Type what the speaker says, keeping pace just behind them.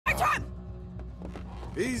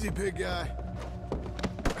Easy, big guy.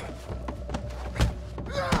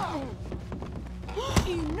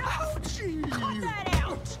 Enough! Cut that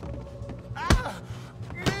out!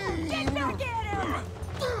 Get back at him!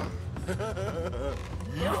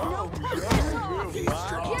 No purpose off! Give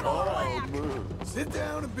him a whack! Sit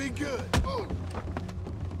down and be good.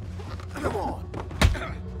 Come on.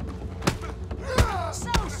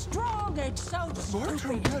 So strong and so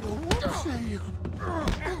stupid. Had a whoopsie.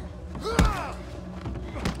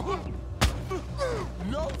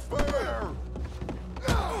 No fair.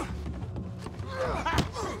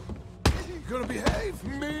 You gonna behave?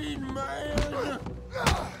 Mean man.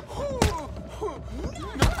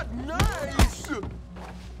 Not nice.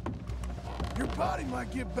 Your body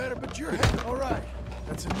might get better, but your head... All right,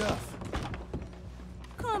 that's enough.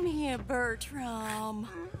 Come here, Bertram.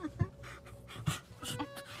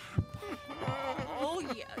 Oh,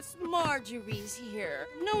 yes, Marjorie's here.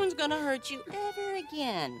 No one's gonna hurt you ever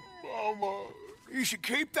again. Mama, you should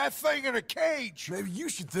keep that thing in a cage. Maybe you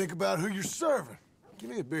should think about who you're serving. Give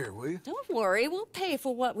me a beer, will you? Don't worry, we'll pay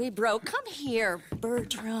for what we broke. Come here,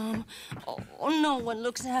 Bertram. Oh, no one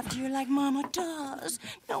looks after you like Mama does.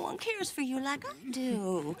 No one cares for you like I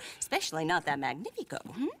do. Especially not that Magnifico.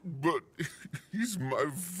 But he's my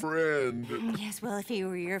friend. Yes, well, if he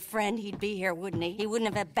were your friend, he'd be here, wouldn't he? He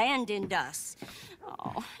wouldn't have abandoned us.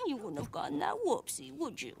 Oh, you wouldn't have gotten that whoopsie,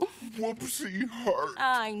 would you? Whoopsie heart.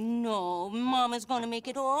 I know. Mama's gonna make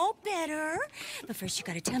it all better. But first, you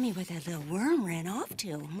gotta tell me where that little worm ran off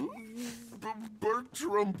to,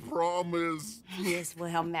 Bertram promised. Yes,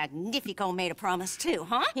 well, Magnifico made a promise too,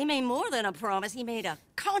 huh? He made more than a promise. He made a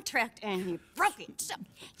contract and he broke it. So,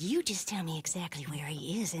 you just tell me exactly where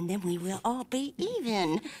he is and then we will all be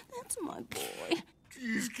even. That's my boy.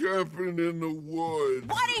 He's camping in the woods.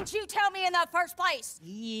 Why didn't you tell me in the first place?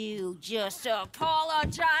 You just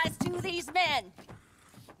apologize to these men.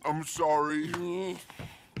 I'm sorry.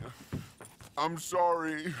 I'm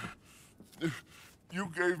sorry. You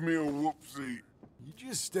gave me a whoopsie. You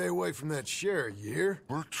just stay away from that sherry, you hear?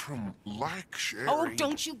 Bertram likes Sherry. Oh,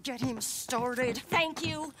 don't you get him started. Thank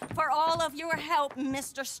you for all of your help,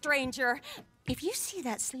 Mr. Stranger. If you see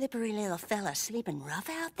that slippery little fella sleeping rough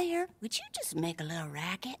out there, would you just make a little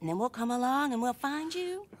racket and then we'll come along and we'll find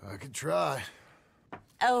you? I could try.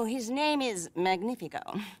 Oh, his name is Magnifico.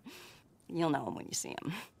 You'll know him when you see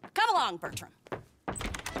him. Come along, Bertram.